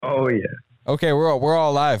Oh, yeah. Okay, we're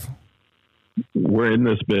all live. We're in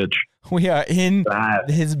this bitch. We are in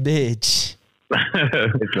this bitch.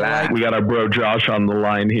 It's live. We got our bro Josh on the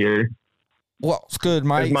line here. What's good,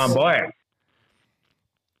 Mike? It's my boy.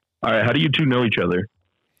 All right, how do you two know each other?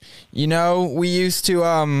 You know, we used to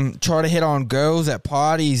try to hit on girls at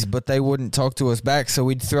parties, but they wouldn't talk to us back, so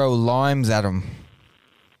we'd throw limes at them.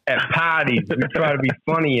 At parties, we try to be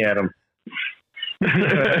funny at them.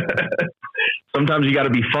 Sometimes you got to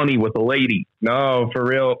be funny with a lady. No, for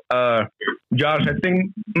real. Josh, I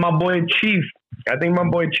think my boy Chief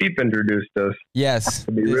introduced us. Yes.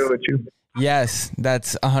 To be real with you. Yes,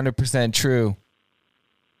 that's 100% true.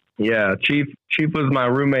 Yeah, Chief was my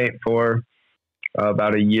roommate for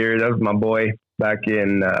about a year. That was my boy back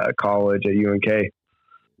in college at UNK.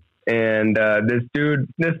 And this dude,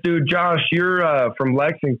 Josh, you're from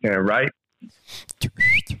Lexington, right?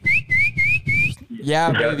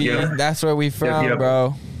 Yeah, baby. Yep. That's where we from,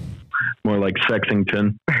 bro. More like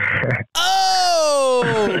Sexington.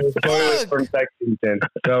 Oh! From Lexington.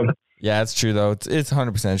 So yeah, it's true, though. It's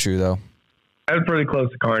 100% true, though. I was pretty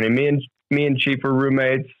close to Carney. Me and Chief were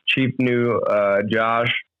roommates. Chief knew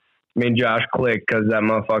Josh. Me and Josh clicked because that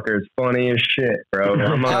motherfucker is funny as shit, bro.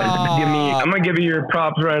 I'm gonna give you your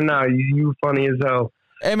props right now. You funny as hell.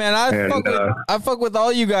 Hey man, I fuck with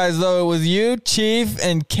all you guys though. It was you, Chief,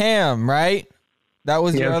 and Cam, right? That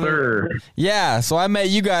was your other. Sir. Yeah, so I met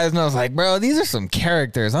you guys and I was like, bro, these are some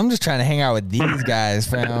characters. I'm just trying to hang out with these guys,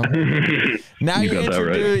 fam. Now you got that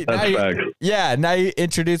right. That's facts. Now you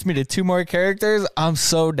introduced me to two more characters. I'm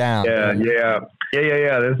so down. Yeah.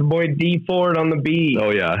 There's a boy D Ford on the beat.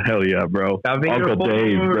 Oh yeah, hell yeah, bro. Uncle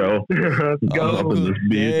Dave, bro. Let's go. This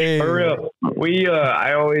beach. For real.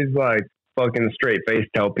 I always like fucking straight face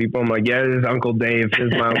tell people, I'm like, yeah, this is Uncle Dave. This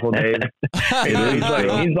is my Uncle Dave.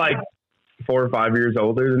 he's like 4 or 5 years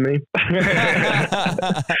older than me.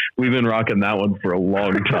 We've been rocking that one for a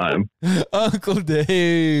long time. Uncle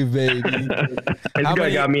Dave, baby. This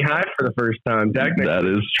guy got me high for the first time, technically. That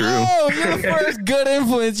is true. Oh, you're the first good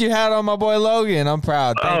influence you had on my boy Logan. I'm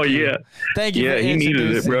proud. Thank you. Yeah. Thank you. Yeah, he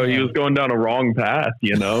needed it, bro. He was going down a wrong path,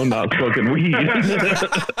 not smoking weed.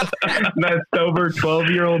 That sober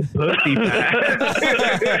 12-year-old pussy path.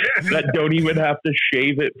 That don't even have to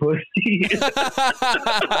shave it, pussy.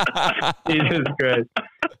 Jesus Christ.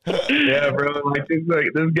 Yeah, bro.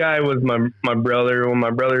 This guy was my brother, one of my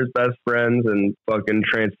brother's best friends, and fucking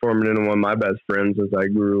transformed into one of my best friends as I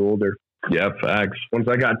grew older. Yeah, facts. Once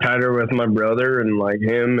I got tighter with my brother and like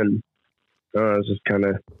him, and it was just kind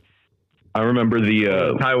of. I remember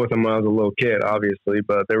tight with him when I was a little kid, obviously,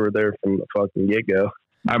 but they were there from the fucking get go.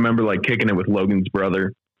 I remember like kicking it with Logan's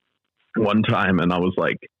brother one time, and I was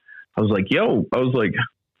like, how's your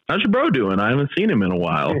bro doing? I haven't seen him in a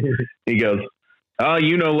while. He goes, oh,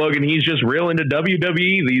 Logan, he's just real into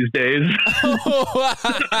WWE these days.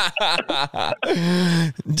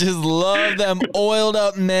 Just love them oiled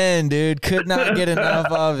up men, dude. Could not get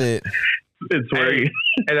enough of it. It's where hey,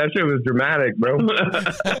 that shit was dramatic, bro.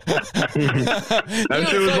 That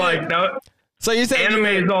shit was like that. So you say anime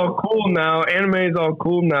is all cool now. Anime is all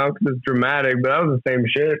cool now because it's dramatic, but that was the same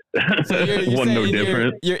shit. So you're no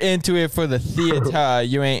different. You're into it for the theater.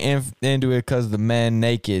 You ain't into it because the men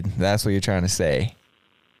naked. That's what you're trying to say.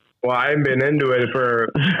 Well, I ain't been into it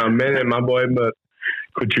for a minute, my boy, but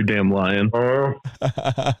quit your damn lying.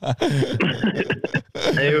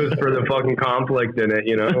 It was for the fucking conflict in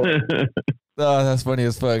it, Oh, that's funny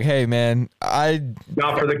as fuck. Hey, man,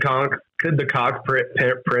 not for the conch. Could the cock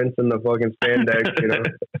prince and the fucking spandex,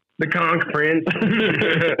 the conch prince.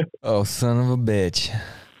 Oh, son of a bitch.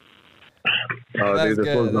 Oh, that's dude,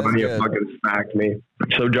 this lasagna fucking smacked me.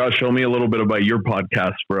 So, Josh, show me a little bit about your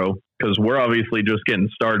podcast, bro, because we're obviously just getting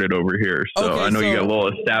started over here. So okay, I know you got a little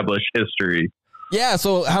established history. Yeah.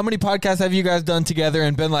 So how many podcasts have you guys done together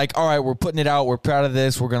and been like, all right, we're putting it out. We're proud of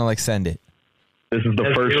this. We're going to send it. This is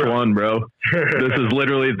the first one, bro. This is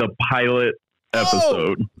literally the pilot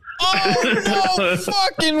episode. Oh, no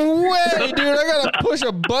fucking way, dude. I got to push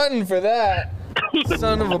a button for that.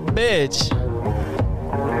 Son of a bitch.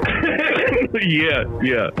 Yeah.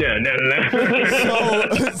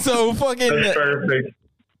 So fucking. That's perfect.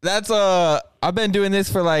 That's I've been doing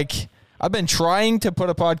this for I've been trying to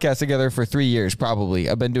put a podcast together for 3 years, probably.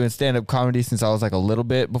 I've been doing stand-up comedy since I was a little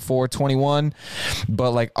bit before 21,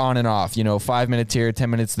 but on and off, 5 minutes here, 10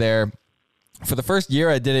 minutes there. For the first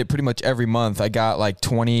year, I did it pretty much every month. I got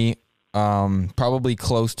 20, probably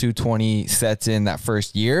close to 20 sets in that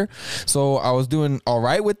first year. So I was doing all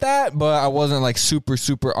right with that, but I wasn't super,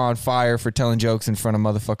 super on fire for telling jokes in front of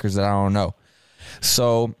motherfuckers that I don't know.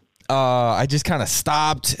 So I just kind of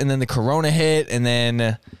stopped, and then the corona hit, and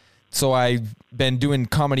then so I been doing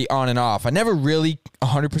comedy on and off. I never really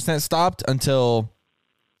 100% stopped until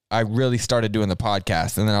I really started doing the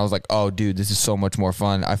podcast. And then I was like, oh, dude, this is so much more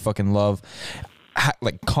fun. I fucking love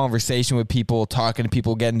like conversation with people, talking to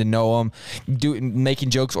people, getting to know them, making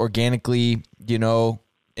jokes organically, you know,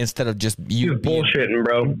 instead of just you bullshitting,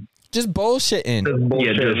 bro. Just bullshitting.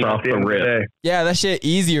 Just off the rip. Yeah, that shit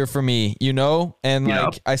easier for me, you know? And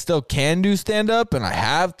like, I still can do stand-up and I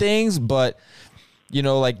have things, but you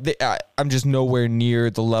know, like I'm just nowhere near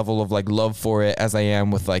the level of like love for it as I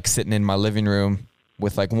am with like sitting in my living room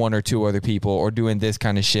with like one or two other people or doing this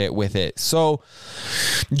kind of shit with it. So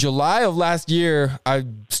July of last year, I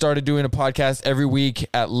started doing a podcast every week,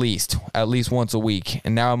 at least once a week.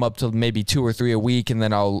 And now I'm up to maybe 2 or 3 a week. And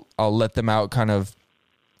then I'll let them out kind of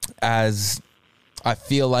as I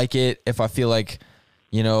feel like it. If I feel like,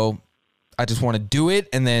 you know, I just want to do it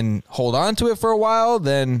and then hold on to it for a while,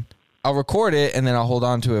 then I'll record it and then I'll hold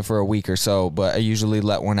on to it for a week or so. But I usually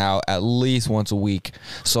let one out at least once a week.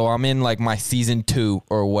 So I'm in like my season 2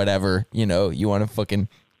 or whatever, you know, you want to fucking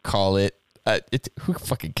call it. Who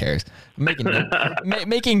fucking cares?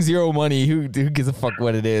 Making zero money. Who gives a fuck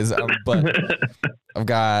what it is? But I've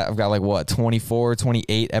got like what 24,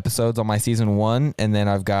 28 episodes on my season 1, and then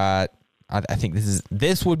I've got I think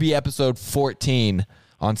this would be episode 14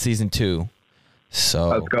 on season 2. So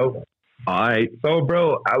let's go. All right. So,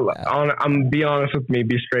 bro, I'm be honest with me.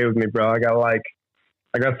 Be straight with me, bro. I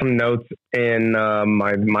got some notes in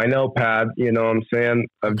my notepad. You know what I'm saying?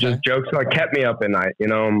 Of just jokes that kept me up at night. You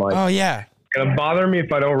know, I'm like, oh yeah. It's gonna bother me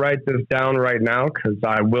if I don't write this down right now because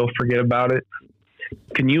I will forget about it.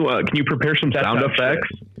 Can you prepare some sound effects?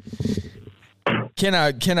 Can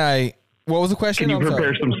I? What was the question? Can you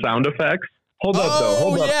prepare some sound effects? Hold up,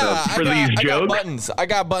 though. For these jokes? I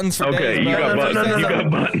got buttons for days. You got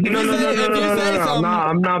buttons. No,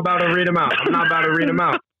 I'm not about to read them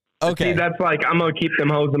out. Okay. See, that's like, I'm going to keep them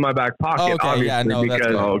hoes in my back pocket, obviously, because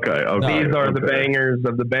these are the bangers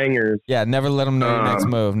of the bangers. Yeah, never let them know your next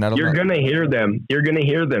move. You're going to hear them. You're going to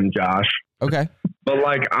hear them, Josh. Okay. But,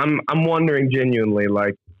 like, I'm wondering genuinely,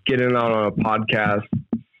 like, getting on a podcast,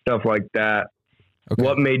 stuff like that. Okay.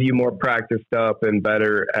 What made you more practiced up and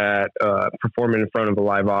better at performing in front of a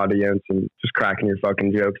live audience and just cracking your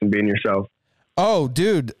fucking jokes and being yourself? Oh,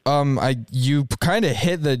 dude, you kind of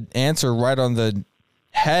hit the answer right on the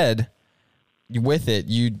head with it.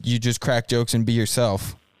 You just crack jokes and be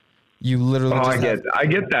yourself. You literally. Oh, I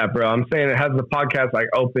get that, bro. I'm saying, has the podcast like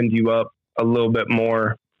opened you up a little bit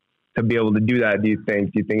more to be able to do that? Do you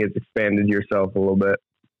think it's expanded yourself a little bit?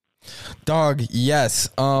 Dog, yes.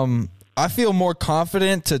 I feel more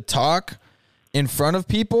confident to talk in front of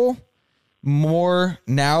people more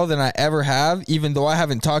now than I ever have, even though I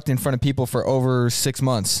haven't talked in front of people for over 6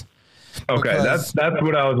 months. Okay, that's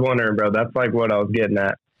what I was wondering, bro. That's like what I was getting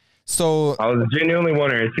at. So I was genuinely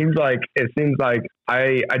wondering. It seems like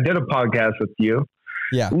I did a podcast with you.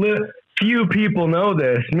 Yeah. Few people know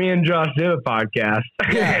this. Me and Josh did a podcast.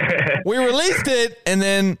 Yeah. We released it, and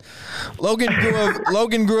then Logan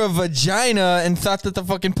grew a vagina and thought that the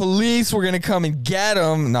fucking police were gonna come and get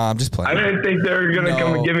him. No, I'm just playing. I didn't think they were gonna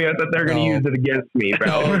come and get me. I thought they were gonna use it against me,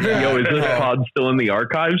 bro. Yo, is this pod still in the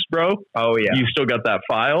archives, bro? Oh yeah. You still got that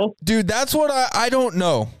file? Dude, that's what I don't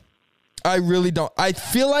know. I really don't. I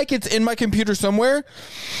feel like it's in my computer somewhere.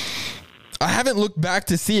 I haven't looked back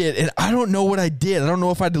to see it, and I don't know what I did. I don't know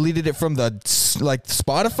if I deleted it from the like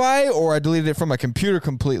Spotify or I deleted it from my computer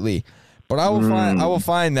completely. But I will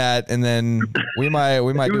find that, and then we might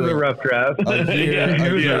do a rough draft. A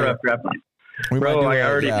rough draft. Bro, like I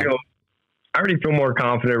already feel more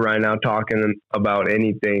confident right now talking about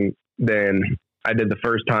anything than I did the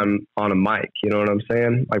first time on a mic. You know what I'm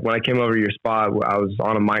saying? Like when I came over to your spot, I was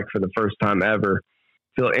on a mic for the first time ever.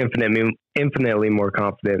 Feel infinitely more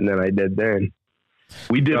confident than I did then.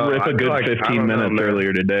 We did rip a good 15 minutes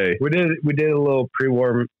earlier today. We did a little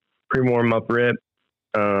pre-warm up rip.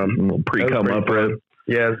 A little pre-come up rip.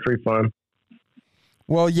 Yeah, it's pretty fun.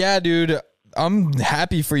 Well, yeah, dude, I'm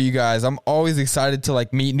happy for you guys. I'm always excited to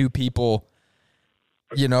like meet new people,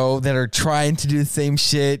 you know, that are trying to do the same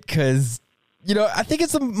shit. Cause, you know, I think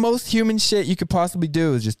it's the most human shit you could possibly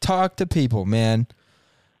do is just talk to people, man.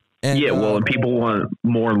 And, and people want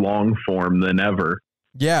more long form than ever.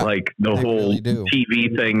 Yeah. Like the whole really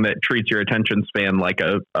TV thing that treats your attention span like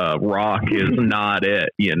a rock is not it,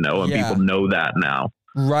 you know, and people know that now.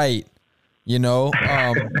 Right. You know,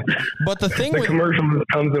 but the thing with commercial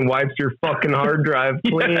comes and wipes your fucking hard drive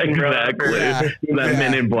clean. Exactly. That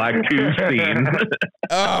Men in Black 2 scene.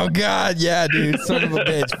 Oh God. Yeah, dude. Son of a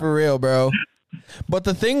bitch. For real, bro. But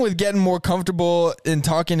the thing with getting more comfortable in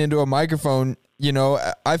talking into a microphone, you know,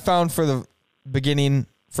 I found for the beginning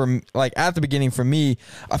from like at the beginning for me,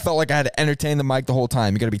 I felt like I had to entertain the mic the whole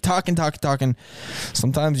time. You got to be talking.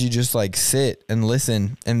 Sometimes you just like sit and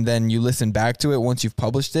listen, and then you listen back to it once you've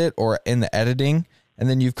published it or in the editing, and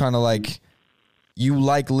then you've kind of like, you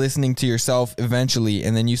like listening to yourself eventually,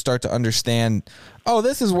 and then you start to understand, oh,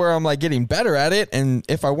 this is where I'm like getting better at it. And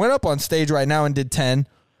if I went up on stage right now and did 10,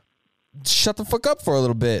 shut the fuck up for a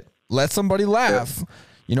little bit. Let somebody laugh.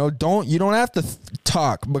 You know, you don't have to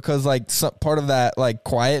talk, because like part of that like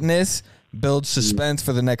quietness builds suspense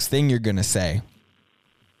for the next thing you're going to say.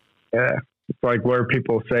 Yeah. It's like where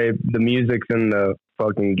people say the music's in the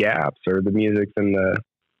fucking gaps, or the music's in the,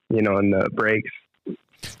 you know, in the breaks.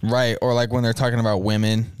 Right. Or like when they're talking about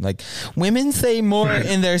women, like women say more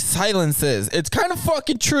in their silences. It's kind of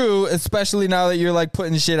fucking true, especially now that you're like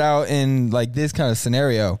putting shit out in like this kind of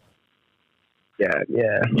scenario. Yeah.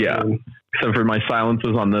 Except for my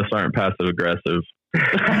silences on this aren't passive aggressive.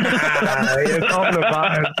 It's all in the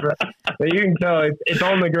vibes, bro. But you can tell it's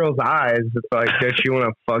all in the girl's eyes. It's like, does she want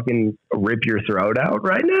to fucking rip your throat out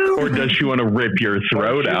right now? Or does she want to rip your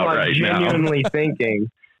throat out right now? Genuinely thinking.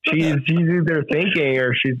 She's either thinking,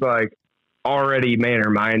 or she's like already made her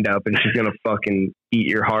mind up and she's gonna fucking eat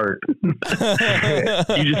your heart.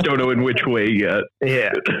 You just don't know in which way yet. Yeah.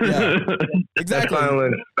 Exactly.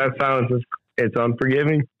 That silence is, it's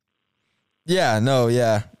unforgiving. Yeah, no,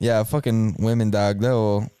 yeah. Fucking women, dog.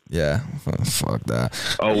 They'll, fuck that.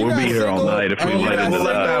 Oh, we'll be here all night if we let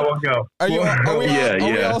that one go. Are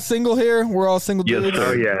we all single here? We're all single dudes?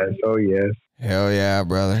 Yes. Oh yes. Hell yeah,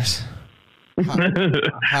 brothers.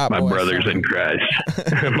 Hot my boy brothers summer. in Christ.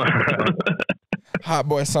 Hot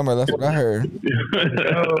boy summer. That's what I heard.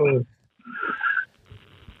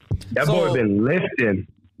 That boy been lifting.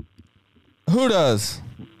 Who does?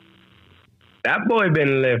 That boy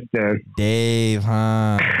been lifting. Dave,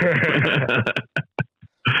 huh?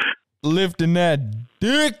 Lifting that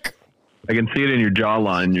dick. I can see it in your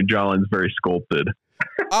jawline. Your jawline's very sculpted.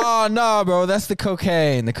 Oh no, bro, that's the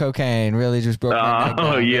cocaine. The cocaine really just broke my neck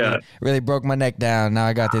down. Oh yeah, really broke my neck down. Now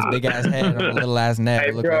I got this big ass head and a little ass neck.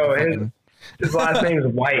 Hey, bro, like his last name's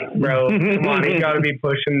White, bro. Come on, he gotta be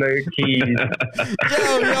pushing the keys.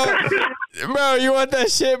 Yo, bro, you want that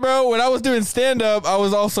shit, bro? When I was doing stand up, I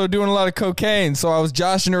was also doing a lot of cocaine, so I was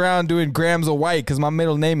joshing around doing grams of white because my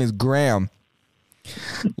middle name is Graham.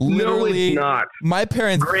 Literally, no, it's not. My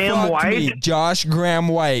parents Graham White? me, Josh Graham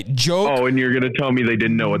White. Joke. Oh, and you're gonna tell me they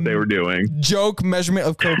didn't know what they were doing? Joke measurement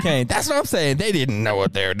of cocaine. That's what I'm saying. They didn't know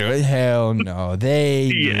what they were doing. Hell no,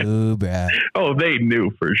 they knew, bro. Oh, they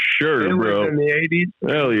knew for sure, They bro. in the 80s.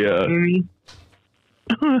 Hell yeah.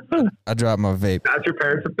 I dropped my vape. That's your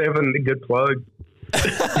parents if they have a good plug.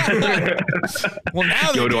 Well,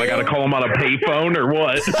 now do I gotta call them on a payphone or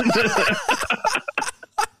what?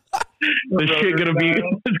 This shit it's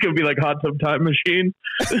gonna be like Hot Tub Time Machine.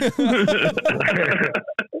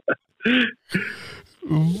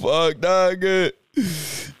 Fuck, dog. Good.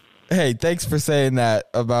 Hey, thanks for saying that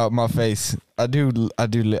about my face. I do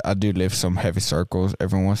lift some heavy circles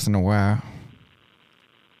every once in a while.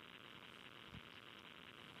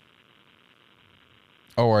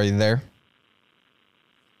 Oh, are you there?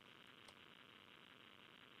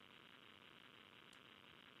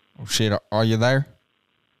 Oh shit, are you there?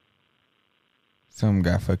 Some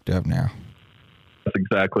guy fucked up now. That's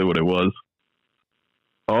exactly what it was.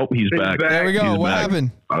 Oh, he's back. There we go. He's What back.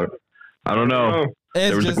 happened? I don't know.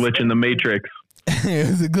 There was a glitch in the Matrix. It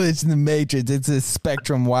was a glitch in the Matrix. It's a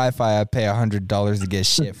Spectrum Wi-Fi I pay $100 to get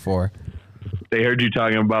shit for. They heard you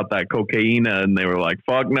talking about that cocaine, and they were like,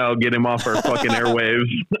 fuck no, get him off our fucking airwaves.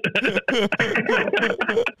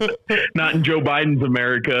 Not in Joe Biden's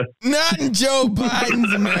America. Not in Joe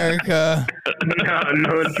Biden's America.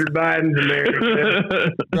 No, it's Joe Biden's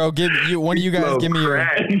America. Bro, one of you guys give me your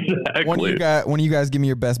Exactly. one of you guys give me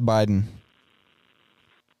your best Biden.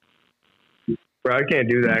 Bro, I can't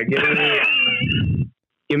do that.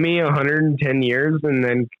 Give me 110 years and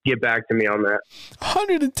then get back to me on that.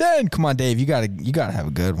 110. Come on, Dave. You gotta have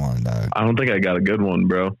a good one, dog. I don't think I got a good one,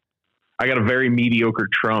 bro. I got a very mediocre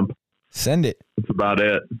Trump. Send it. That's about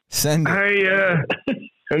it. Send it.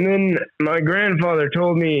 And then my grandfather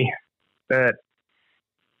told me that,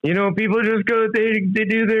 people just go, they do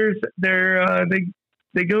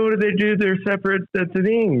they do their separate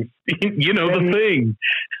things. The thing.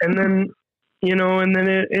 And then, and then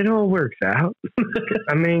it all works out.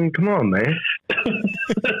 I mean, come on, man.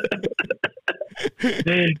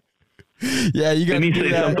 Yeah, you got to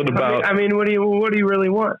say something about. I mean, what do you really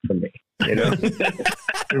want from me?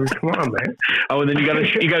 Come on, man. Oh, and then you gotta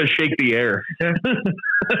shake the air.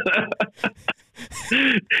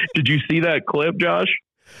 Did you see that clip, Josh?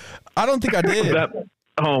 I don't think I did.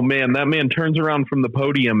 Oh man, that man turns around from the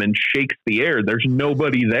podium and shakes the air. There's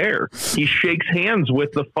nobody there. He shakes hands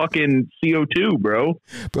with the fucking CO2, bro.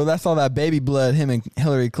 Bro, that's all that baby blood him and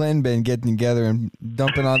Hillary Clinton been getting together and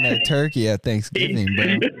dumping on their turkey at Thanksgiving,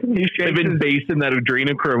 bro. They've been basting that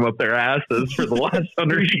adrenochrome up their asses for the last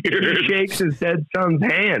 100 years. He shakes his dead son's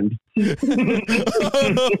hand.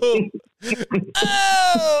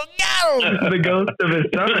 Oh, no! The ghost of his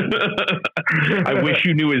son. I wish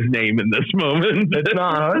you knew his name in this moment. It's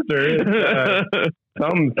not Hunter. It's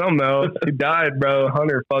something else. He died, bro.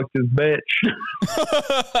 Hunter fucked his bitch.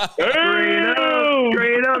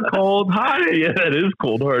 Straight up cold hearted. Yeah, that is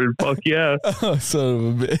cold hearted. Fuck yeah. Oh, son of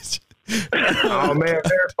a bitch. Oh man,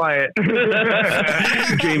 verify it.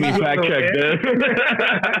 Jamie fact checked this.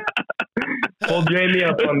 Pull Jamie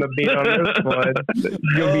up on the beat on this one.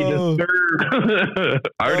 You'll be disturbed.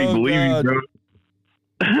 I already believe God. you,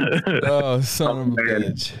 bro. Oh, son of a man.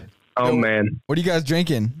 bitch. Oh Yo, man. What are you guys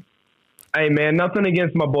drinking? Hey man, nothing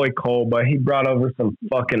against my boy Cole, but he brought over some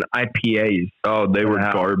fucking IPAs. Oh, they were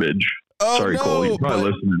Wow. garbage. Oh, Sorry, no, Cole. You're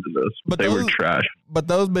probably but- listening to this, but they were trash. But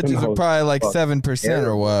those bitches are probably like 7%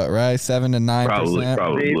 or what, right? 7 to 9%.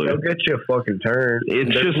 Probably. They'll get you a fucking turn.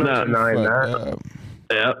 It's just not. denying Fuck that. up.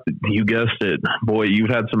 Yeah, you guessed it. Boy, you've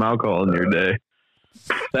had some alcohol in your day.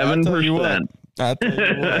 7%. I tell you what,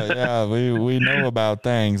 yeah, we know about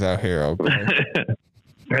things out here, okay?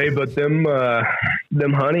 Hey, but them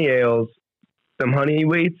honey ales, them honey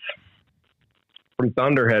wheats from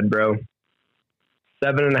Thunderhead, bro,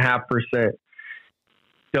 7.5%.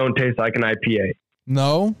 Don't taste like an IPA.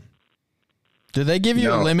 No? Did they give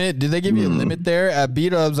you a limit? Did they give you a limit there at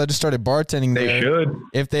B-Dubs? I just started bartending there. They should.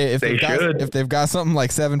 If they've got something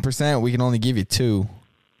like 7%, we can only give you 2.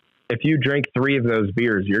 If you drink 3 of those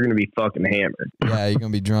beers, you're going to be fucking hammered. Yeah, you're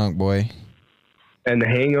gonna be drunk, boy. And the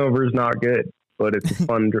hangover's not good, but it's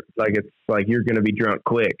fun. It's like you're going to be drunk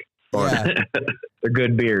quick. Fun. Yeah. They're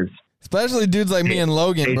good beers. Especially dudes like me and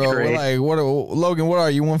Logan, bro. We're like, Logan, what are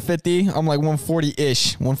you, 150? I'm like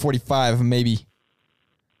 140-ish, 145 maybe.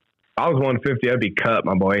 If I was 150, I'd be cut,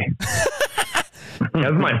 my boy.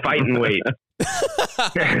 That's my fighting weight.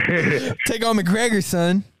 Take on McGregor,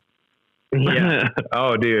 son. Yeah.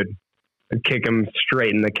 Oh, dude. I'd kick him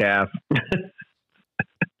straight in the calf.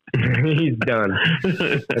 He's done.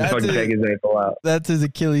 And fucking take his ankle out. That's his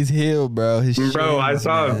Achilles heel, bro. Bro, I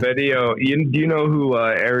saw a video. Do you know who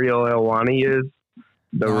Ariel Helwani is?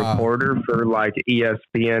 The reporter for like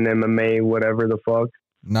ESPN, MMA, whatever the fuck.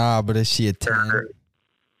 Nah, but is she a 10?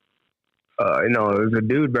 No, it was a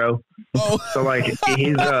dude, bro. Oh. So like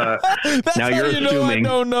he's That's now you're assuming. I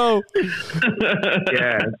don't know.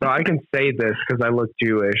 Yeah, so I can say this because I look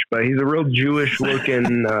Jewish, but he's a real Jewish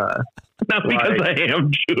looking. Not because I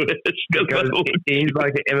am Jewish. Because he's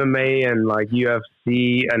like an MMA and like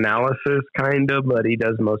UFC analysis kind of, but he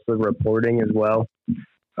does most of the reporting as well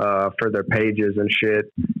for their pages and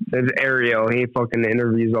shit. There's Ariel. He fucking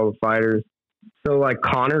interviews all the fighters. So like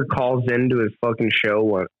Connor calls into his fucking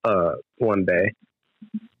show one day,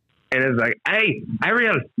 and is like, "Hey,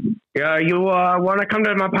 Ariel, you want to come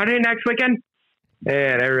to my party next weekend?"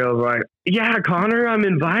 And Ariel's like, "Yeah, Connor, I'm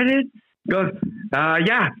invited." Goes,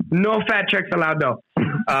 "Yeah, no fat chicks allowed though.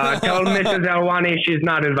 Tell Mrs. Helwani she's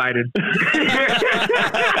not invited."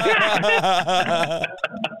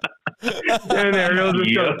 And Ariel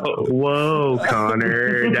just goes, "Whoa,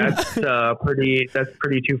 Connor, that's pretty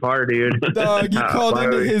too far, dude." Dog, you called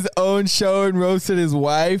into his own show and roasted his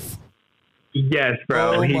wife? Yes,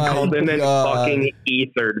 bro. Oh he my called in and God. fucking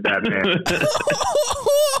ethered that man.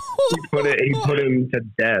 He put him to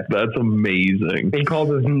death. That's amazing. He called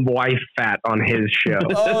his wife fat on his show.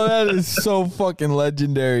 Oh, that is so fucking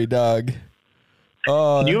legendary, dog.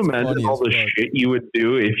 Oh, Can you that's imagine funny all as the fuck. shit you would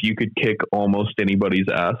do if you could kick almost anybody's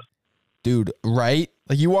ass? Dude, right?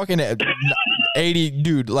 Like you walk into 80,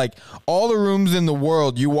 dude, like all the rooms in the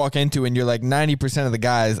world you walk into and you're like 90% of the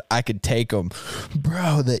guys, I could take them.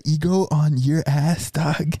 Bro, the ego on your ass,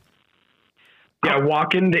 dog. Yeah,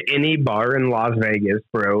 walk into any bar in Las Vegas,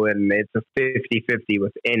 bro, and it's a 50-50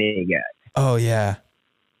 with any guy. Oh, yeah.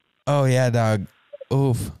 Oh, yeah, dog.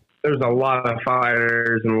 Oof. There's a lot of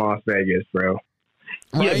fighters in Las Vegas, bro.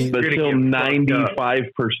 Right? Yeah, but You're still gonna get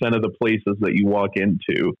fucked 95% of the places that you walk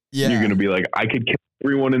into, Yeah. you're going to be like, I could kill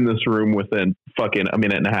everyone in this room within fucking a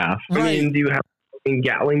minute and a half. I Right. mean, do you have a fucking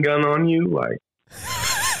Gatling gun on you? Like,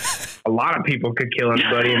 a lot of people could kill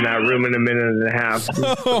anybody in that room in a minute and a half.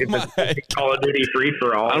 Oh If my it's Call of Duty free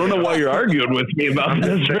for all. I don't know why you're arguing with me about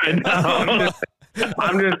this right now.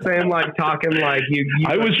 I'm just saying, like, talking like you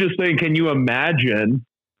I was just saying, can you imagine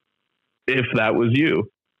if that was you?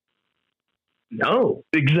 No.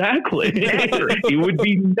 Exactly. He would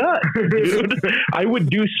be nuts, dude. I would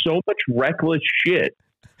do so much reckless shit.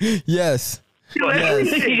 Yes. Like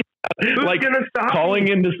calling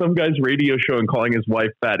into some guy's radio show and calling his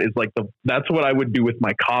wife fat is like that's what I would do with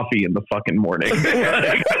my coffee in the fucking morning.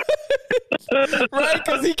 Right,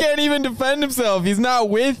 because he can't even defend himself. He's not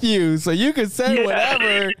with you, so you could say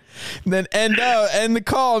whatever, then end the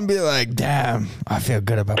call and be like, "Damn, I feel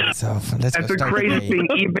good about myself." That's the crazy thing.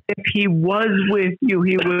 Even if he was with you,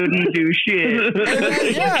 he wouldn't do shit.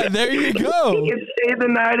 Yeah, there you go. You could stay the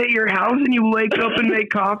night at your house, and you wake up and make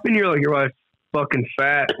coffee, and you're like, "Your wife's fucking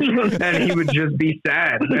fat," and he would just be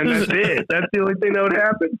sad, and that's it. That's the only thing that would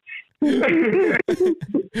happen.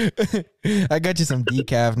 I got you some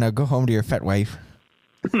decaf. Now go home to your fat wife.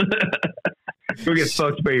 Go get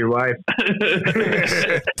fucked by your wife.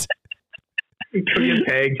 Go get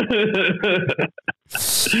pegged.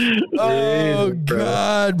 Oh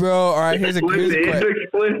God, bro! All right, here's a question. It's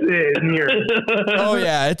explicit in here. Oh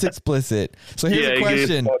yeah, it's explicit. So here's a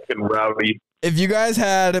question: fucking rowdy. If you guys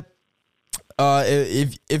had,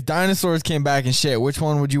 if dinosaurs came back and shit, which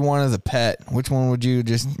one would you want as a pet? Which one would you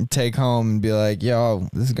just take home and be like, "Yo,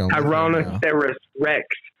 this is gonna." Tyrannosaurus Rex.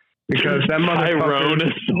 Because that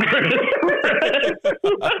motherfucker.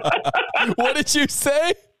 Tyrannosaurus. What did you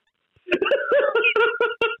say?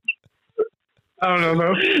 I don't know,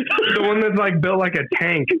 bro. The one that's like built like a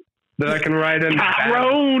tank that I can ride in.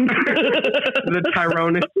 Tyrone. The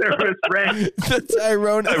Tyrannosaurus Rex. The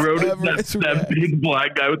Tyrannosaurus. That big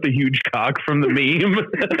black guy with the huge cock from the meme.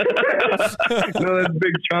 No, that's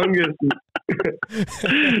Big Chungus.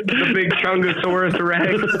 The Big Chungosaurus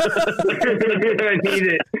Rex. I need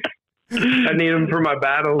it. I need him for my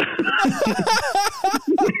battles.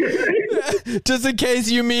 Just in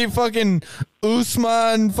case you meet fucking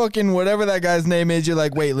Usman, fucking whatever that guy's name is, you're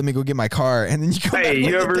like, wait, let me go get my car, and then you come back.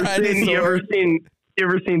 You ever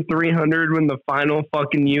seen 300 when the final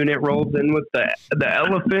fucking unit rolls in with the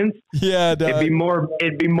elephants? Yeah, dog. It'd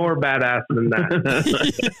be more badass than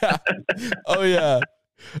that. Yeah.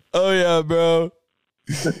 Oh yeah, bro.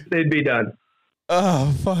 They'd be done.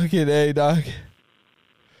 Oh fucking A, dog.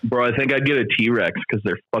 Bro, I think I'd get a T-Rex because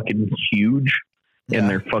they're fucking huge and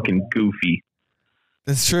they're fucking goofy.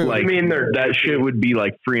 That's true. Like, that shit would be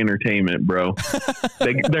like free entertainment, bro.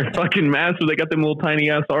 They're fucking massive. They got them little tiny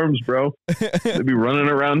ass arms, bro. They'd be running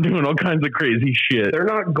around doing all kinds of crazy shit. They're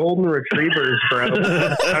not golden retrievers, bro.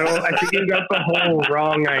 I think you got the whole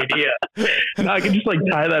wrong idea. No, I could just like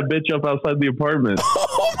tie that bitch up outside the apartment.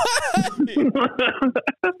 Oh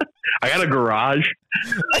I got a garage.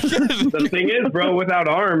 The thing is, bro, without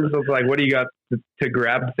arms, it's like, what do you got to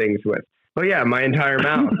grab things with? Oh yeah, my entire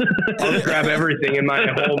mouth. I'll just grab everything in my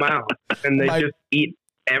whole mouth, and they just eat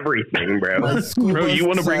everything, bro. Bro, you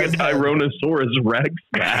want to bring a Tyrannosaurus Rex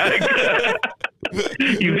back?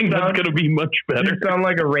 You think that's gonna be much better? You sound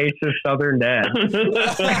like a racist Southern dad.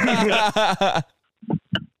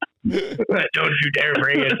 Don't you dare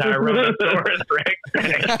bring a Tyrannosaurus Rex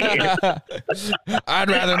back here. I'd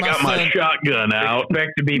rather I got my shotgun out.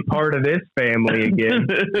 Expect to be part of this family again.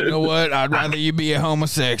 You know what? I'd rather you be a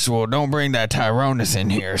homosexual. Don't bring that Tyrannus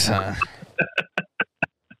in here, son.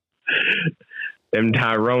 Them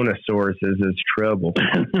Tyrannosauruses is trouble.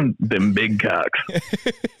 Them big cocks.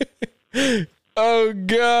 Oh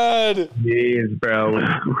God! Jeez, bro,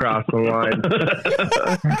 cross the line.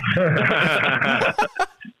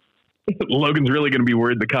 Logan's really going to be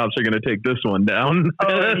worried the cops are going to take this one down.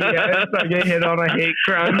 Oh, yes, I get hit on a hate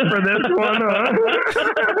crime for this one, huh?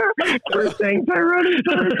 For saying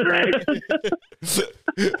Tyrannosaurus Rex.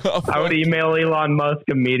 I would email Elon Musk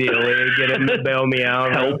immediately and get him to bail me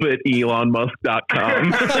out. Help at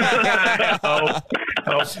elonmusk.com.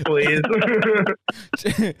 Help, please.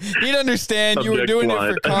 He'd understand you were doing it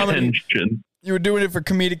for comedy. Attention. You were doing it for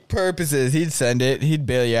comedic purposes. He'd send it. He'd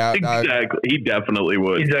bail you out. Exactly. He definitely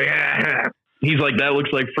would. He's like, He's like, that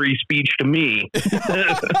looks like free speech to me.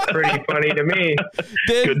 Pretty funny to me.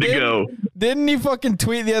 Good to go. Didn't he fucking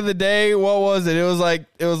tweet the other day? What was it? It was like,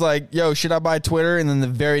 yo, should I buy Twitter? And then the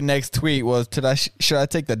very next tweet was, should I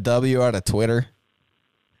take the W out of Twitter?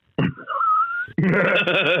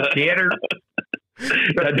 Theater.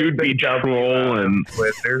 That dude be trolling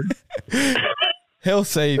Twitter. He'll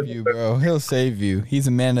save you, bro. He'll save you. He's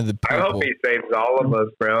a man of the people. I hope he saves all of us,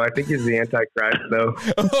 bro. I think he's the Antichrist, though.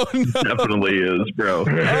 Oh, no. Definitely is, bro.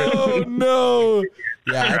 Oh, no.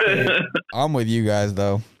 Yeah, I'm with you guys,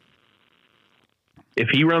 though. If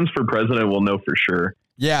he runs for president, we'll know for sure.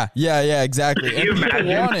 Yeah, exactly. Can you imagine?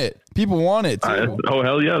 People want it. People want it, too. Oh,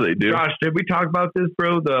 hell yeah, they do. Josh, did we talk about this,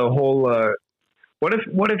 bro? The whole, what if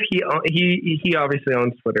he obviously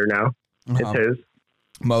owns Twitter now? Uh-huh. It's his.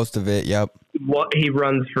 Most of it, yep. What he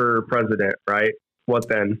runs for president, right? What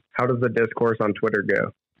then? How does the discourse on Twitter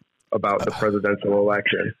go about the presidential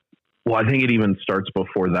election? Well, I think it even starts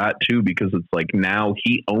before that too, because it's like now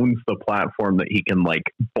he owns the platform that he can like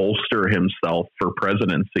bolster himself for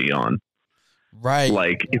presidency on. Right.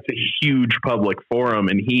 Like it's a huge public forum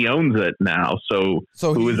and he owns it now. So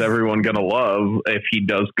who is everyone going to love if he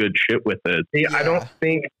does good shit with it? See, yeah.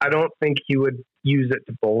 I don't think he would use it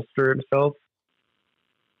to bolster himself.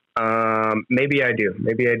 Maybe I do.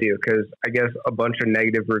 Because I guess a bunch of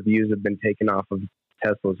negative reviews have been taken off of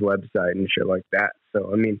Tesla's website and shit like that.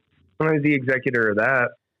 So, I mean, he's the executor of that.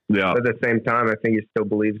 Yeah. But at the same time, I think he still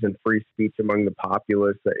believes in free speech among the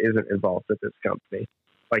populace that isn't involved with this company.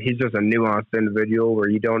 Like, he's just a nuanced individual where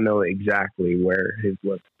you don't know exactly where his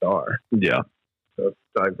limits are. Yeah. So it's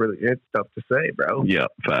like really, it's tough to say, bro. Yeah,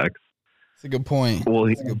 facts. It's a good point. Well,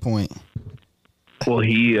 it's a good point. Well,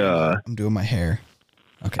 I'm doing my hair.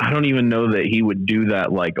 Okay. I don't even know that he would do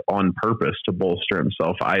that like on purpose to bolster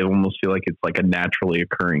himself. I almost feel like it's like a naturally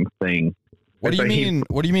occurring thing. What do you mean?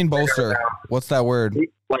 What do you mean bolster? What's that word?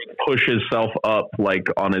 Like push himself up, like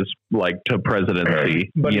on his like to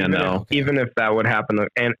presidency. But you know, even if that would happen,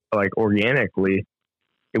 and like organically,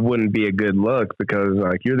 it wouldn't be a good look because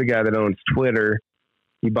like you're the guy that owns Twitter.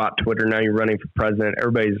 You bought Twitter, now you're running for president.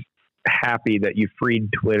 Everybody's happy that you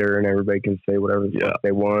freed Twitter, and everybody can say whatever the fuck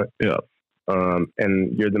they want. Yeah.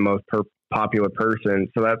 And you're the most popular person.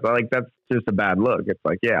 So that's just a bad look. It's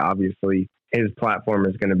like, yeah, obviously his platform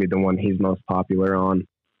is going to be the one he's most popular on,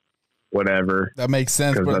 whatever. That makes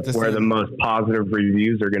sense. Because that's where the most positive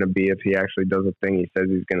reviews are going to be if he actually does the thing he says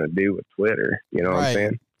he's going to do with Twitter. You know what I'm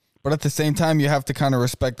saying? But at the same time, you have to kind of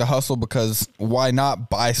respect the hustle because why not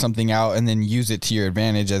buy something out and then use it to your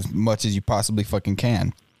advantage as much as you possibly fucking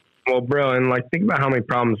can? Well, bro, and like think about how many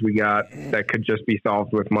problems we got that could just be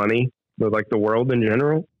solved with money. With like the world in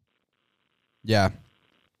general. Yeah.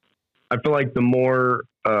 I feel like the more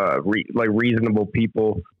reasonable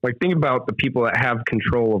people, like think about the people that have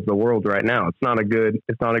control of the world right now. It's not a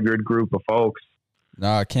good group of folks.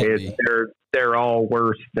 No, it can't be. They're all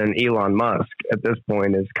worse than Elon Musk at this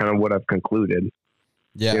point is kind of what I've concluded.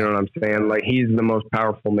 Yeah. You know what I'm saying? Like he's the most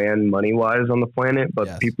powerful man money wise on the planet, but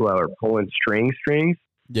the people that are pulling strings.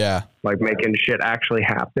 Yeah. Like making shit actually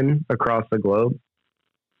happen across the globe.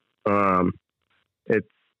 It's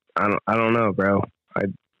I don't know, bro.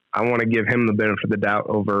 I want to give him the benefit of the doubt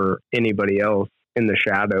over anybody else in the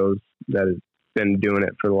shadows that has been doing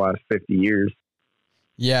it for the last 50 years.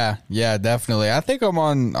 Yeah, definitely. I think I'm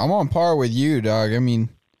on par with you, dog. I mean,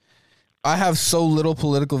 I have so little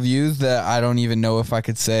political views that I don't even know if I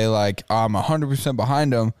could say like I'm 100%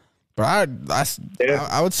 behind him. But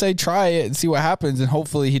I would say try it and see what happens, and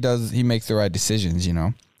hopefully he makes the right decisions. You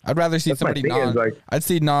know. I'd rather see somebody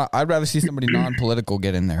I'd rather see somebody non-political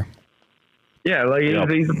get in there. Yeah, like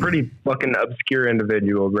he's a pretty fucking obscure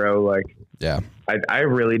individual, bro. Like, yeah, I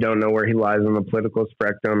really don't know where he lies on the political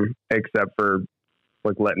spectrum, except for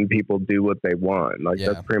like letting people do what they want. Like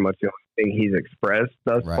that's pretty much the only thing he's expressed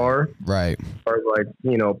thus far. Right. As far as like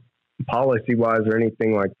policy wise or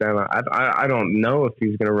anything like that, I don't know if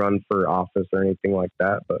he's gonna run for office or anything like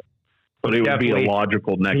that, but it would be a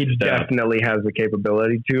logical next step. He definitely has the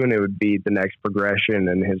capability to, and it would be the next progression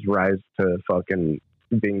in his rise to fucking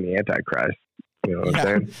being the Antichrist. You know what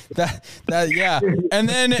I'm saying? Yeah. And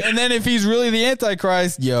then if he's really the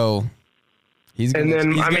Antichrist, he's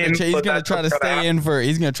gonna try to stay in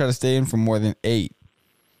for more than 8.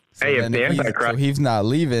 So hey, if the Antichrist, so he's not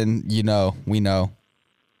leaving, we know.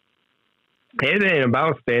 It ain't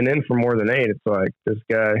about staying in for more than 8. It's like this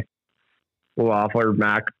guy will offer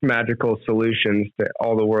magical solutions to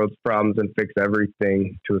all the world's problems and fix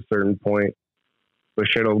everything to a certain point. But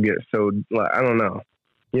shit will get so, I don't know.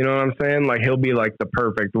 You know what I'm saying? Like he'll be like the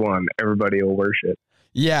perfect one. Everybody will worship.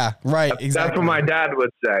 Yeah, right. Exactly. That's what my dad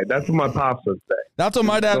would say. That's what my pops would say. That's what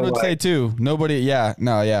my dad would say too. Nobody. I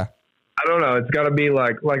don't know. It's got to be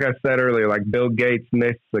like I said earlier, like Bill Gates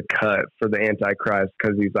missed the cut for the Antichrist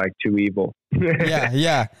because he's like too evil.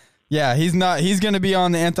 Yeah, he's not. He's going to be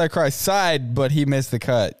on the Antichrist side, but he missed the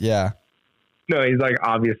cut. Yeah. No, he's like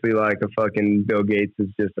obviously like a fucking Bill Gates is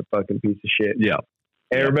just a fucking piece of shit. Yeah.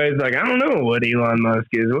 Everybody's like, I don't know what Elon Musk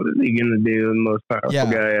is. What is he going to do? The most powerful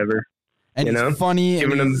guy ever. And he's funny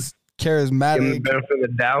and he's charismatic. Give him the benefit of the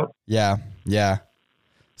doubt. Yeah.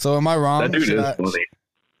 So am I wrong? That dude is funny.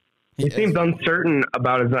 He seems uncertain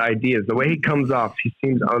about his ideas. The way he comes off, he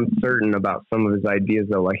seems uncertain about some of his ideas,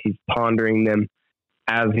 though. Like he's pondering them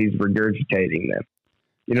as he's regurgitating them.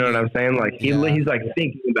 You know what I'm saying? Like he's like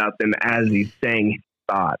thinking about them as he's saying his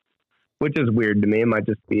thoughts, which is weird to me. It might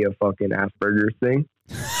just be a fucking Asperger's thing.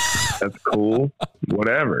 That's cool.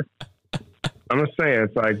 Whatever. I'm just saying,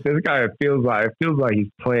 it's like this guy feels like he's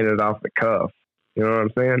playing it off the cuff. You know what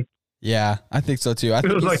I'm saying? Yeah, I think so too. I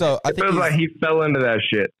think it feels like he fell into that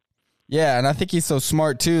shit. Yeah, and I think he's so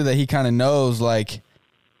smart too that he kind of knows, like,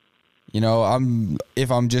 you know,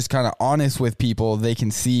 if I'm just kind of honest with people, they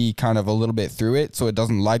can see kind of a little bit through it, so it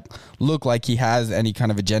doesn't look like he has any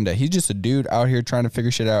kind of agenda. He's just a dude out here trying to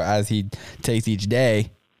figure shit out as he takes each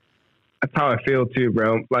day. That's how I feel too,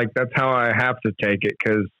 bro. Like, that's how I have to take it,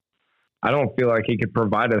 because I don't feel like he could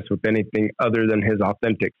provide us with anything other than his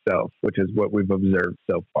authentic self, which is what we've observed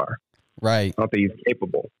so far. Right. Not that he's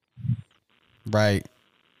capable. Right.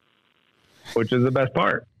 Which is the best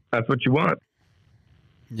part. That's what you want.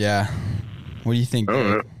 Yeah. What do you think? I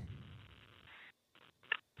don't know.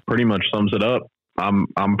 Pretty much sums it up.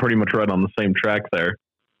 I'm pretty much right on the same track there.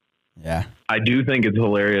 Yeah. I do think it's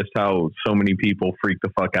hilarious how so many people freak the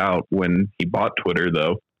fuck out when he bought Twitter,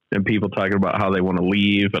 though, and people talking about how they want to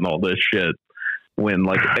leave and all this shit. When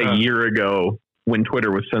like a year ago, when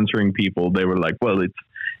Twitter was censoring people, they were like, "Well,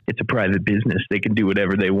 it's a private business; they can do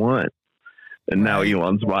whatever they want." And now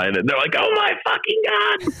Elon's buying it. They're like, "Oh my fucking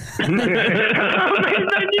god! Oh my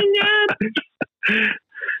fucking god!"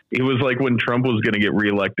 It was like when Trump was going to get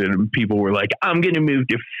reelected, and people were like, "I'm going to move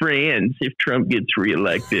to France if Trump gets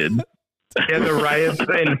reelected." Yeah, the riots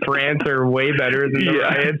in France are way better than the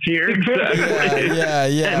riots here. Exactly.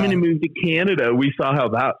 Yeah. I'm going to move to Canada. We saw how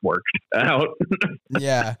that worked out.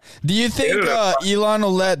 Yeah. Do you think Elon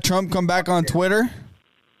will let Trump come back on Twitter?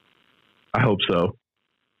 I hope so.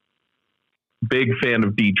 Big fan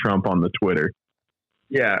of D Trump on the Twitter.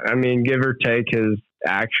 Yeah, I mean, give or take his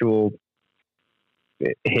actual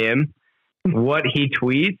him, what he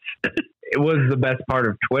tweets, it was the best part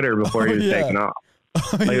of Twitter before he was taken off.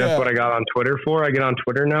 That's what I got on Twitter for. I get on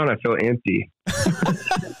Twitter now and I feel empty.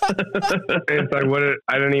 It's like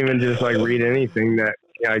I don't even just like read anything that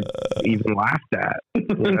I even laughed at.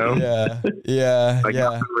 You know? Yeah.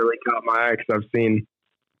 Nothing really caught my eye because I've seen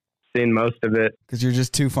most of it. Because you're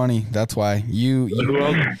just too funny. That's why who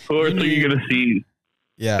else are you gonna see?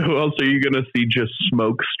 Yeah. Who else are you gonna see just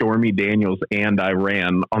smoke Stormy Daniels and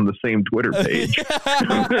Iran on the same Twitter page? That's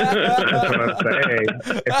what I'm saying.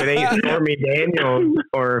 If it ain't Stormy Daniels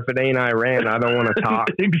or if it ain't Iran, I don't want to talk.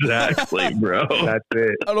 Exactly, bro. That's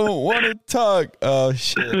it. I don't want to talk. Oh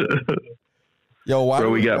shit. Yo, why?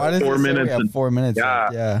 Bro, we got 4 minutes. We have 4 minutes.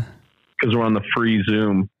 Yeah. Because we're on the free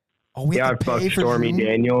Zoom. Oh, we have to I pay fucked for Stormy Zoom?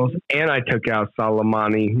 Daniels and I took out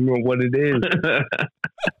Soleimani. You know what it is?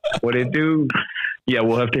 What it do? Yeah,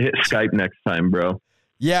 we'll have to hit Skype next time, bro.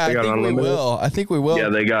 Yeah, I think we will. Yeah,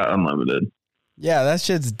 they got unlimited. Yeah, that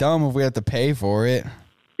shit's dumb if we have to pay for it.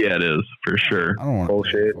 Yeah, it is for sure. I don't want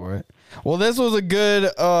to pay for it. Well, this was a good,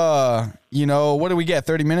 what do we get?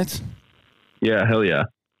 30 minutes? Yeah, hell yeah.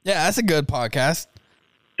 Yeah, that's a good podcast.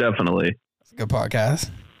 Definitely. That's a good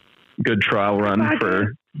podcast. Good trial run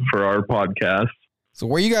for our podcast. So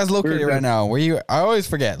where you guys located right now? I always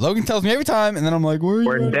forget. Logan tells me every time, and then I'm like, where are you?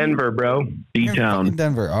 We're in Denver, bro. D-Town. In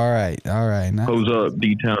Denver. All right. Nice. Hose up,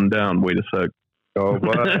 D-Town down. Wait a sec. Oh,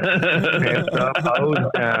 what? Hands up, hose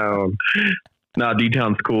down. Nah,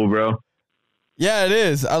 D-Town's cool, bro. Yeah, it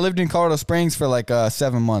is. I lived in Colorado Springs for like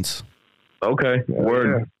 7 months. Okay,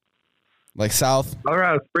 word. Yeah. Like south.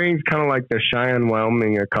 Colorado Springs, kind of like the Cheyenne,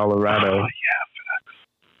 Wyoming, or Colorado. Oh,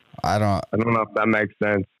 yeah. I don't know if that makes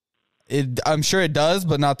sense. I'm sure it does,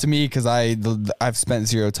 but not to me because I've spent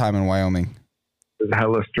 0 time in Wyoming. There's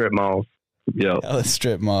hella strip malls. Yeah. Hella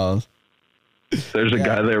strip malls. There's a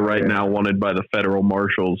guy there right now wanted by the federal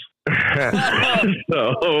marshals.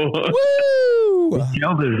 So Woo! He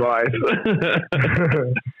killed his wife.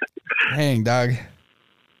 Dang, dog.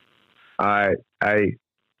 I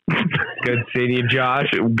good seeing you,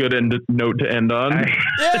 Josh. Good note to end on.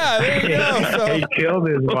 Yeah, there you go. So, he killed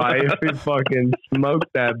his wife. He fucking smoked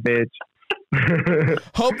that bitch.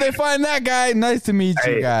 hope they find that guy. Nice to meet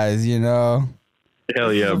you guys,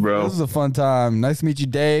 Hell yeah, bro. This is a fun time. Nice to meet you,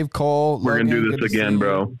 Dave, Cole. We're going to do this again,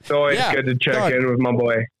 bro. It's always good to check in with my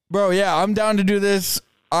boy. Bro, yeah, I'm down to do this.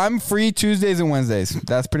 I'm free Tuesdays and Wednesdays.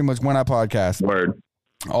 That's pretty much when I podcast. Word.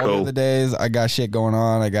 All the other days, I got shit going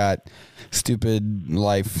on. I got stupid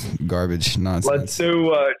life garbage nonsense. Let's do,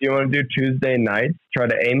 do you want to do Tuesday nights? Try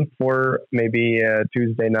to aim for maybe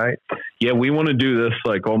Tuesday night? Yeah, we want to do this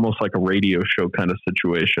like almost like a radio show kind of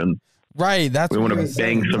situation. Right. That's we want to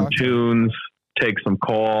bang some tunes, take some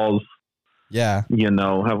calls. Yeah.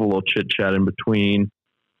 Have a little chit chat in between.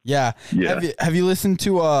 Yeah. Have you listened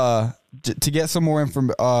to get some more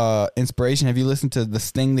inspiration? Have you listened to The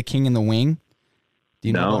Sting, the King, and the Wing? Do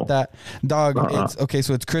you know about that? Dog, it's okay,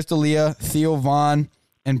 so it's Chris D'Elia, Theo Vaughn,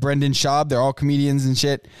 and Brendan Schaub. They're all comedians and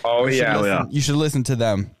shit. Oh, yeah. You should listen to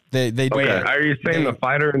them. They do. Wait, are you saying the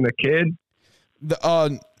fighter and the kid?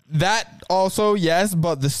 That also, yes,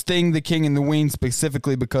 but the Sting, the King, and the Wing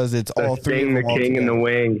specifically because it's all three. Sting, the King, and the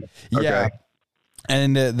Wing. Okay. Yeah.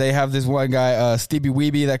 And they have this one guy, Stevie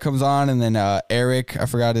Weeby, that comes on, and then Eric, I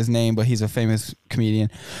forgot his name, but he's a famous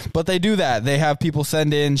comedian. But they do that. They have people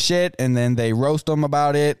send in shit, and then they roast them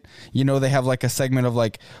about it. You know, they have like a segment of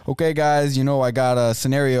like, okay, guys, you know, I got a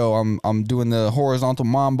scenario. I'm doing the horizontal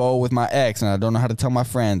mambo with my ex, and I don't know how to tell my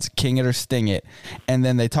friends, king it or sting it. And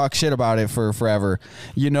then they talk shit about it for forever.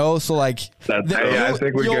 You know, so like, I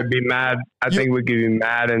think we could be mad. I think we could be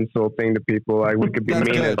mad insulting to people. Like we could be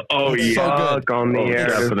mean as fuck on the air.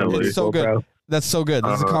 Definitely. It's so good. Bro. That's so good.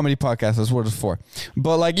 This is a comedy podcast. That's what it's for.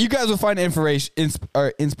 But like, you guys will find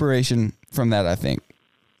inspiration from that, I think.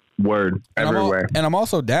 Word everywhere. And I'm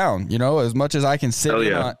also down. You know, as much as I can sit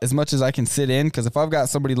in, because if I've got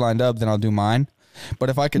somebody lined up, then I'll do mine. But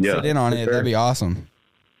if I could sit in on it, that'd be awesome.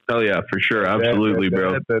 Hell yeah, for sure, absolutely,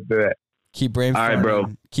 bro. Keep brainstorming. All right, bro.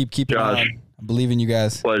 Keep Josh. on. I believe in you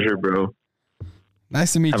guys. Pleasure, bro.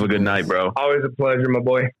 Nice to meet you. Have a good night, bro. Always a pleasure, my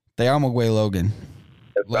boy. They are my way, Logan.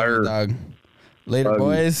 Yes, love you, dog. Later,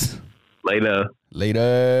 boys. Later.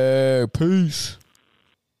 Peace.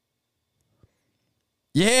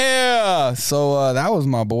 Yeah. So that was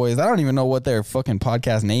my boys. I don't even know what their fucking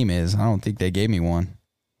podcast name is. I don't think they gave me one.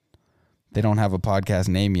 They don't have a podcast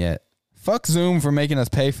name yet. Fuck Zoom for making us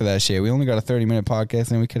pay for that shit. We only got a 30-minute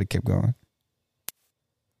podcast and we could have kept going.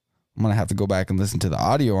 I'm going to have to go back and listen to the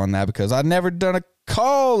audio on that because I've never done a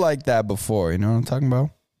call like that before. You know what I'm talking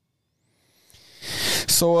about?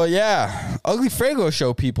 So, yeah. Ugly Franco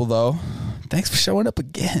show people, though. Thanks for showing up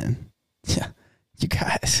again. Yeah. You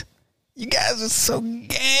guys are so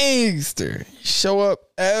gangster. You show up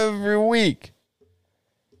every week.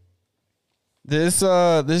 This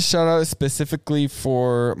shout out is specifically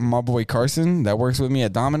for my boy Carson that works with me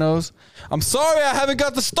at Domino's. I'm sorry I haven't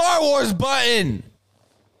got the Star Wars button.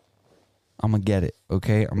 I'm going to get it,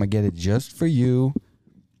 okay? I'm going to get it just for you.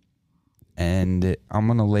 And I'm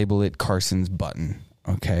going to label it Carson's button,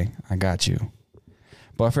 okay? I got you.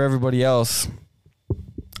 But for everybody else,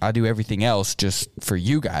 I do everything else just for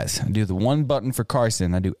you guys. I do the one button for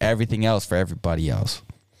Carson. I do everything else for everybody else.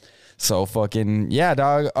 So fucking, yeah,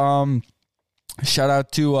 dog. Shout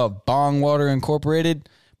out to Bong Water Incorporated.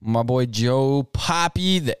 My boy Joe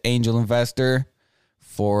Poppy, the angel investor.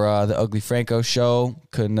 For the Ugly Franco show.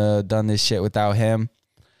 Couldn't have done this shit without him.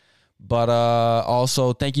 But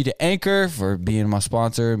also, thank you to Anchor for being my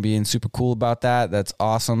sponsor and being super cool about that. That's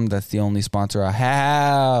awesome. That's the only sponsor I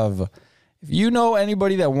have. If you know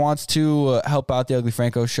anybody that wants to help out the Ugly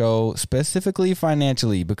Franco show, specifically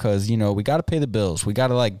financially, because, you know, we got to pay the bills. We got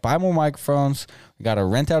to, like, buy more microphones. We got to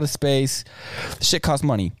rent out a space. Shit costs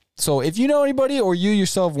money. So if you know anybody or you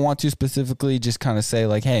yourself want to specifically just kind of say,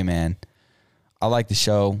 like, hey, man, I like the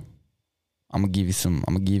show. I'm going to give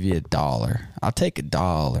you $1. I'll take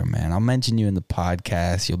 $1, man. I'll mention you in the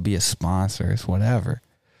podcast. You'll be a sponsor. It's whatever.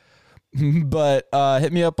 But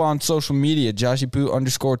hit me up on social media.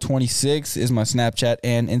 JoshyPoo_26 is my Snapchat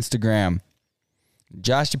and Instagram.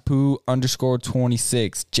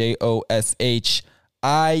 JoshyPoo_26.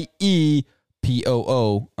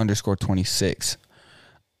 JOSHIEPOO_26.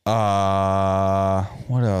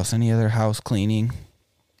 What else? Any other house cleaning?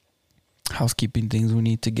 Housekeeping things we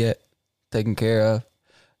need to get taken care of.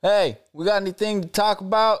 Hey, we got anything to talk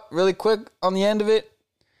about really quick on the end of it?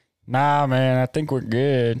 Nah, man, I think we're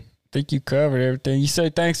good. I think you covered everything. You say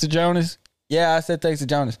thanks to Jonas? Yeah, I said thanks to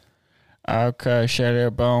Jonas. Okay, shout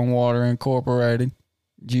out Bone Water Incorporated.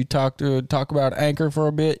 Did you talk about Anchor for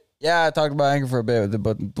a bit? Yeah, I talked about Anchor for a bit,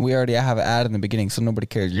 but we already have an ad in the beginning, so nobody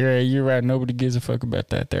cares. Yeah, you're right. Nobody gives a fuck about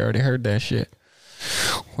that. They already heard that shit.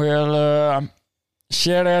 Well,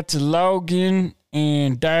 shout out to Logan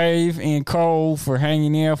and Dave and Cole for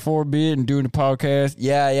hanging out for a bit and doing the podcast.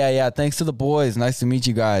 Yeah. Thanks to the boys. Nice to meet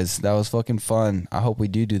you guys. That was fucking fun. I hope we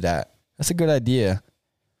do that. That's a good idea.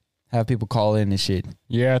 Have people call in and shit.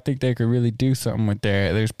 Yeah, I think they could really do something with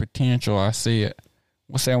that. There's potential. I see it.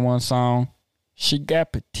 What's that one song? She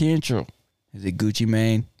got potential. Is it Gucci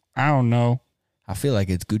Mane? I don't know. I feel like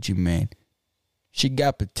it's Gucci Mane. She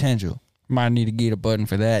got potential. Might need to get a button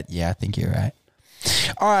for that. Yeah, I think you're right.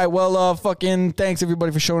 All right, well, fucking thanks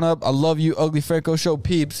everybody for showing up. I love you, Ugly Franco Show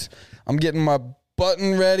peeps. I'm getting my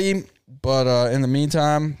button ready, but in the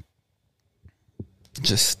meantime,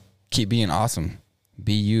 just keep being awesome.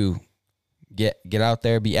 Be you. Get out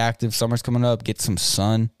there, be active. Summer's coming up. Get some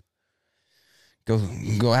sun.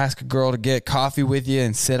 Go ask a girl to get coffee with you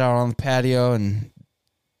and sit out on the patio and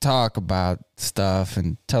talk about stuff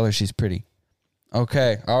and tell her she's pretty.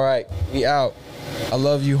 Okay. All right. We out. I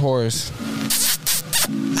love you, Horace.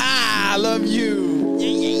 I love you.